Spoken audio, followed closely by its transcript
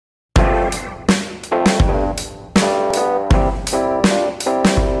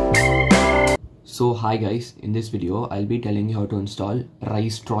So hi guys, in this video I'll be telling you how to install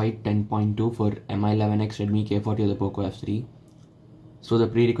riceDroid 10.2 for Mi11X Redmik40 or the Poco F3. So the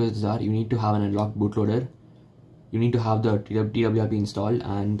prerequisites are you need to have an unlocked bootloader, you need to have the TWRP installed,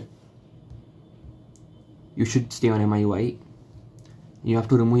 and you should stay on MIUI. You have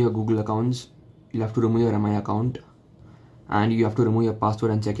to remove your Google accounts, you have to remove your MI account, and you have to remove your password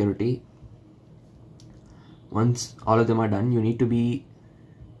and security. Once all of them are done, you need to be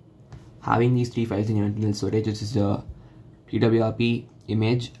having these three files in your internal storage, which is the TWRP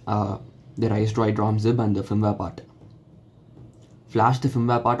image, the riceDroid ROM zip, and the firmware part. Flash the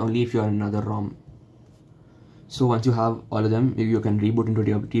firmware part only if you are in another ROM. So once you have all of them, you can reboot into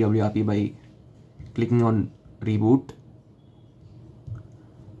TWRP by clicking on reboot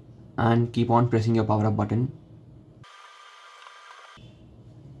and keep on pressing your power up button.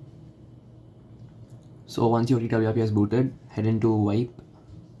 So once your TWRP is booted, head into wipe,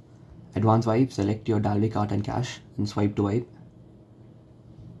 advanced wipe, select your Dalvik cart and cache and swipe to wipe.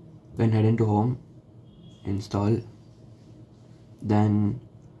 Then head into home, install, then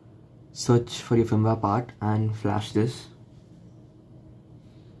search for your firmware part and flash this.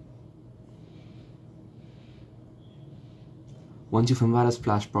 Once your firmware is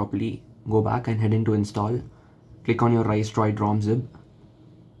flashed properly, go back and head into install, click on your riceDroid ROM zip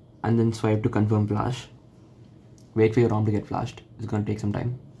and then swipe to confirm flash. Wait for your ROM to get flashed, it's going to take some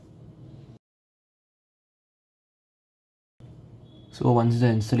time. So once the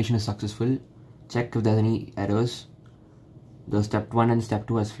installation is successful, check if there's any errors. The step 1 and step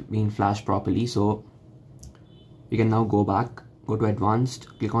 2 has been flashed properly, so you can now go back, go to advanced,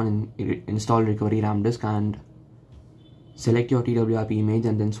 click on install recovery RAM disk and select your TWRP image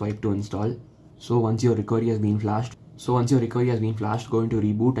and then swipe to install. So once your recovery has been flashed, go into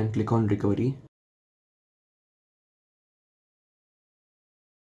reboot and click on recovery.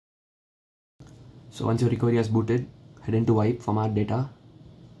 So once your recovery has booted, head into wipe, format data,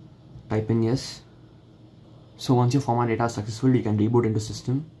 type in yes. So once your format data is successful, you can reboot into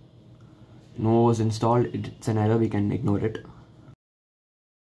system. No was installed, it's an error, we can ignore it.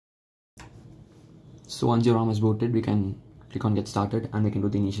 So once your ROM is booted, we can click on get started and we can do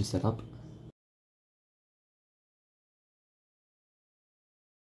the initial setup.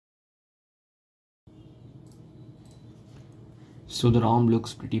 So the ROM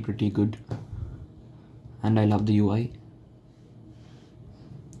looks pretty good and I love the UI.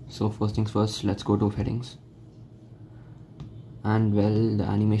 So first things first, let's go to settings. And well, the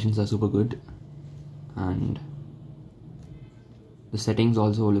animations are super good and the settings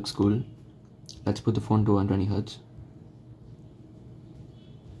also looks cool. Let's put the phone to 120 Hz.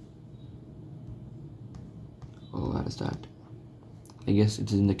 Oh, where is that? I guess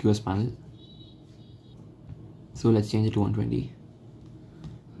it's in the QS panel. So let's change it to 120.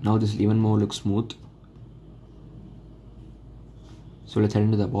 Now this even more looks smooth. So let's head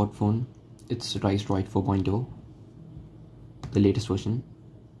into the about phone. It's riceDroid 4.0, the latest version,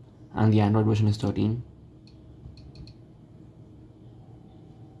 and the Android version is 13.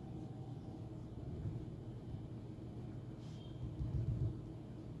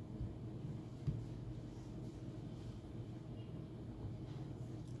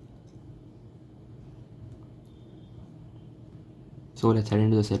 So let's head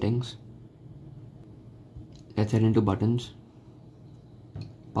into the settings. Let's head into buttons.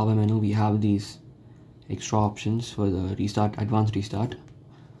 Power menu, we have these extra options for the restart, advanced restart.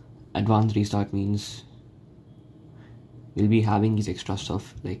 Advanced restart means we'll be having these extra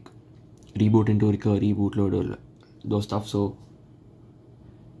stuff like reboot into recovery, bootloader, those stuff. So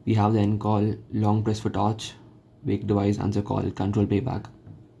we have the end call, long press for torch, wake device, answer call, control playback.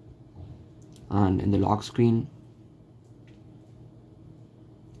 And in the lock screen,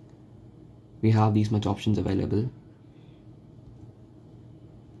 we have these much options available.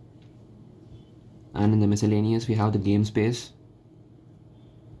 And in the miscellaneous, we have the game space.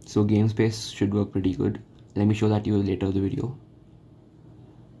 So game space should work pretty good. Let me show that to you later in the video.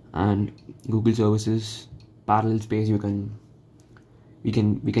 And Google services, parallel space, we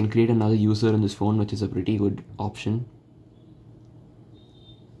can create another user in this phone, which is a pretty good option.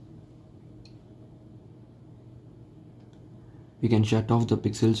 We can shut off the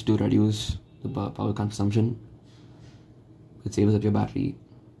pixels to reduce the power consumption. It saves up your battery.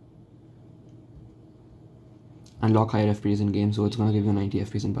 Unlock higher FPS in games, so it's gonna give you 90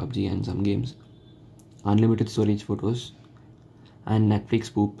 FPS in PUBG and some games. Unlimited storage photos. And Netflix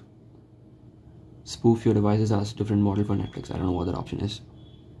spoof. Spoof your devices as different model for Netflix. I don't know what that option is.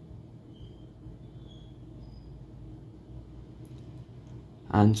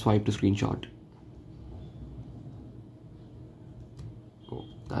 And swipe to screenshot. Oh,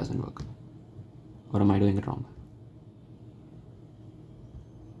 that doesn't work. Or am I doing it wrong?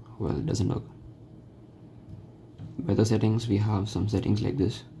 Well, it doesn't work. Weather settings, we have some settings like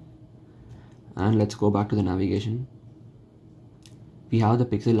this. And let's go back to the navigation. We have the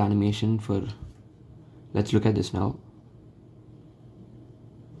pixel animation for, let's look at this now.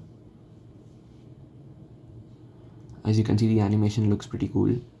 As you can see, the animation looks pretty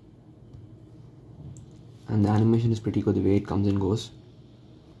cool. And the animation is pretty good the way it comes and goes.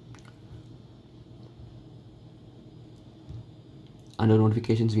 Under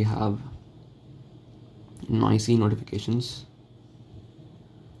notifications, we have noisy notifications,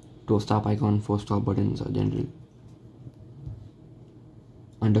 stop icon, 4 stop buttons are general.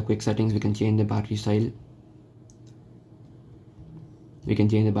 Under quick settings, we can change the battery style. We can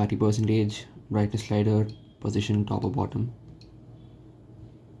change the battery percentage, brightness slider, position, top or bottom.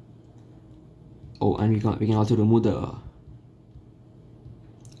 Oh, and we can also remove the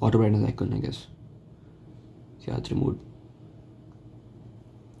auto brightness icon, I guess. So yeah, it's removed.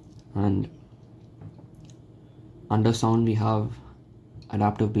 And under sound, we have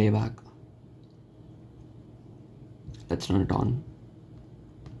adaptive playback. Let's turn it on.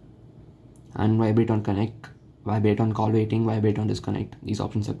 And vibrate on connect, vibrate on call waiting, vibrate on disconnect. These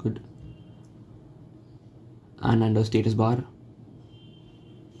options are good. And under status bar,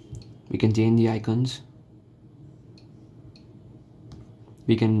 we can change the icons.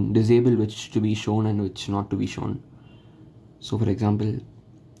 We can disable which to be shown and which not to be shown. So for example,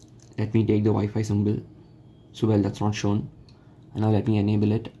 let me take the Wi-Fi symbol. So well, that's not shown. And now let me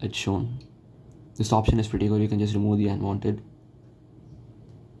enable it, it's shown. This option is pretty good, you can just remove the unwanted.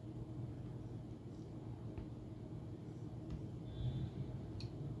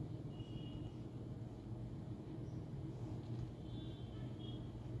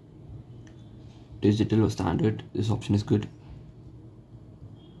 Digital or standard, this option is good.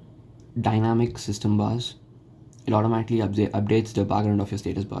 Dynamic system bars, it automatically updates the background of your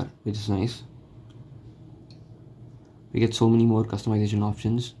status bar, which is nice. We get so many more customization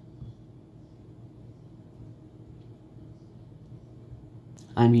options.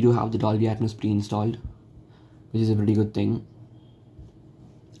 And we do have the Dolby Atmos pre-installed, which is a pretty good thing.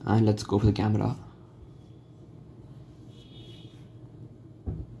 And let's go for the camera.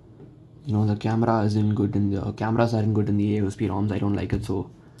 You know, the camera isn't good in the cameras aren't good in the AOSP ROMs. I don't like it,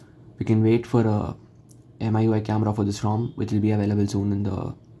 so we can wait for a MIUI camera for this ROM, which will be available soon.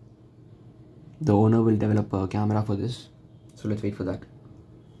 And the owner will develop a camera for this, so let's wait for that.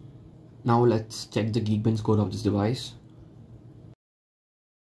 Now let's check the Geekbench score of this device.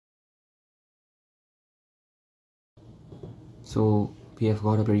 So we have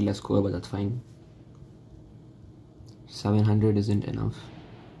got a pretty less score, but that's fine. 700 isn't enough.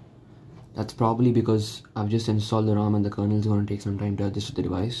 That's probably because I've just installed the ROM and the kernel is going to take some time to adjust to the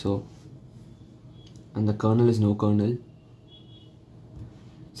device. And the kernel is no kernel.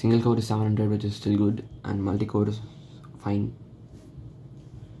 Single core is 700, which is still good, and multi-core is fine.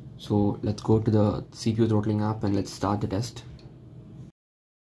 So let's go to the CPU throttling app and let's start the test.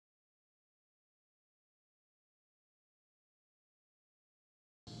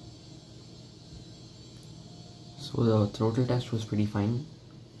 So the throttle test was pretty fine.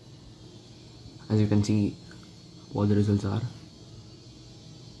 As you can see what the results are.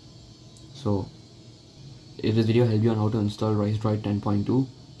 So if this video helped you on how to install riceDroid 10.2,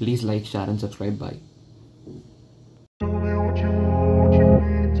 please like, share and subscribe. Bye.